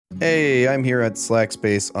Hey, I'm here at Slack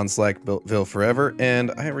Space on Slackville Forever,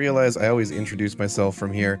 and I realize I always introduce myself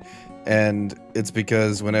from here, and it's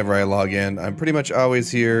because whenever I log in, I'm pretty much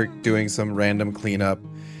always here doing some random cleanup,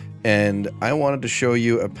 and I wanted to show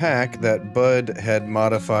you a pack that Bud had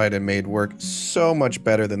modified and made work so much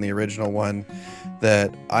better than the original one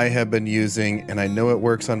that I have been using, and I know it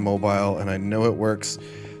works on mobile, and I know it works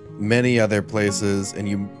many other places, and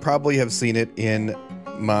you probably have seen it in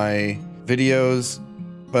my videos,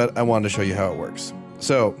 but I wanted to show you how it works.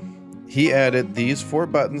 So he added these 4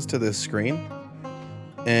 buttons to this screen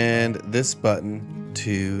and this button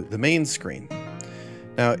to the main screen.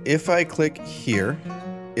 Now, if I click here,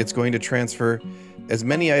 it's going to transfer as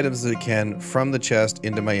many items as it can from the chest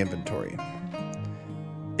into my inventory.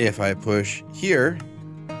 If I push here,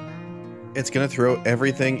 it's going to throw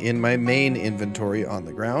everything in my main inventory on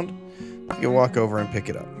the ground. I can walk over and pick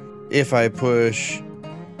it up. If I push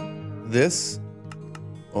this,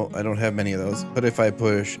 well, I don't have many of those, but if I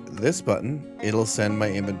push this button, it'll send my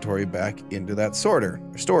inventory back into that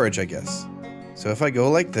storage, I guess. So if I go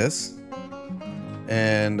like this,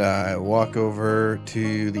 and I walk over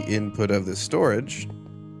to the input of the storage,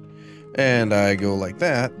 and I go like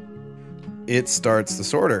that, it starts the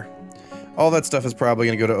sorter. All that stuff is probably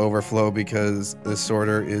going to go to overflow because the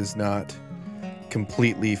sorter is not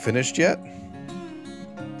completely finished yet.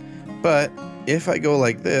 But if I go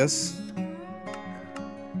like this,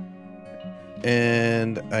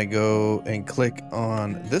 and I go and click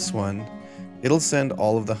on this one, it'll send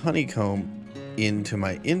all of the honeycomb into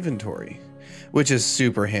my inventory, which is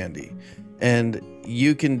super handy. And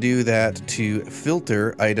you can do that to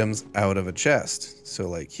filter items out of a chest. So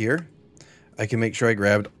like here, I can make sure I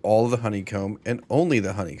grabbed all of the honeycomb and only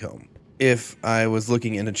the honeycomb. If I was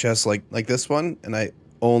looking in a chest like this one and I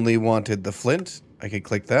only wanted the flint, I could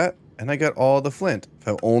click that and I got all the flint. If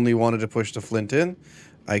I only wanted to push the flint in,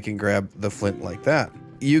 I can grab the flint like that.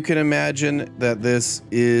 You can imagine that this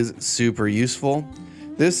is super useful.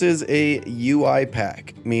 This is a UI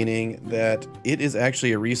pack, meaning that it is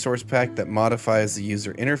actually a resource pack that modifies the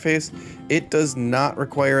user interface. It does not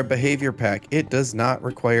require a behavior pack. It does not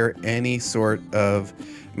require any sort of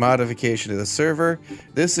modification to the server.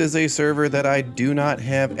 This is a server that I do not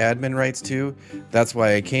have admin rights to. That's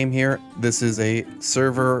why I came here. This is a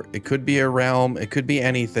server. It could be a realm. It could be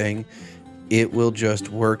anything. It will just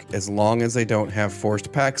work as long as they don't have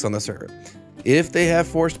forced packs on the server. If they have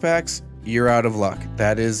forced packs, you're out of luck.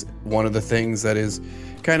 That is one of the things that is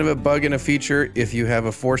kind of a bug and a feature. If you have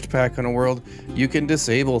a forced pack on a world, you can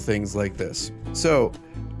disable things like this. So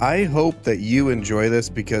I hope that you enjoy this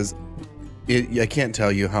because I can't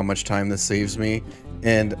tell you how much time this saves me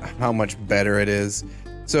and how much better it is.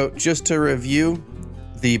 So just to review,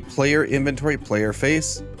 the player inventory, player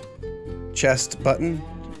face, chest button,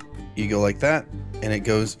 you go like that, and it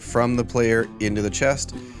goes from the player into the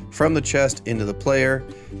chest, from the chest into the player,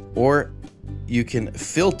 or you can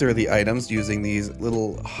filter the items using these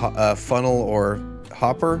little funnel or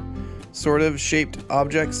hopper sort of shaped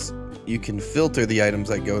objects. You can filter the items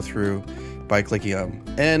that go through by clicking on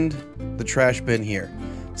them. And the trash bin here.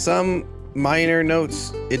 Some minor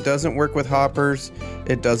notes: it doesn't work with hoppers,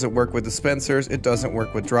 it doesn't work with dispensers, it doesn't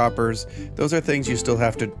work with droppers. Those are things you still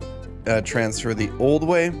have to transfer the old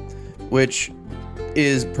way, which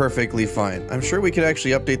is perfectly fine. I'm sure we could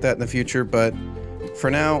actually update that in the future, but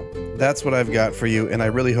for now, that's what I've got for you, and I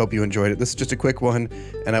really hope you enjoyed it. This is just a quick one,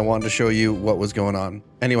 and I wanted to show you what was going on.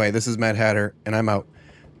 Anyway, this is Mad Hatter, and I'm out.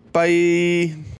 Bye!